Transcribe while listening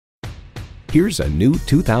Here's a new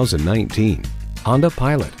 2019 Honda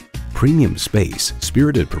Pilot. Premium space,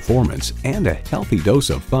 spirited performance, and a healthy dose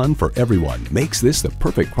of fun for everyone makes this the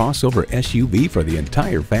perfect crossover SUV for the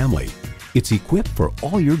entire family. It's equipped for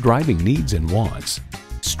all your driving needs and wants.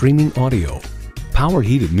 Streaming audio, power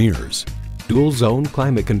heated mirrors, dual zone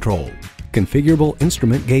climate control, configurable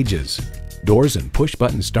instrument gauges, doors and push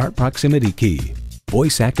button start proximity key,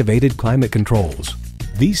 voice activated climate controls,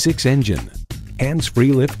 V6 engine, hands-free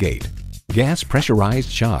liftgate, gas pressurized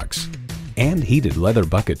shocks, and heated leather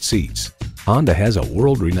bucket seats. Honda has a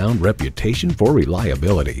world-renowned reputation for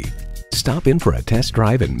reliability. Stop in for a test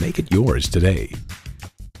drive and make it yours today.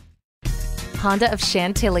 Honda of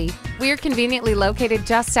Chantilly. We're conveniently located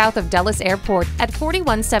just south of Dulles Airport at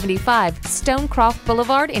 4175 Stonecroft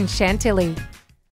Boulevard in Chantilly.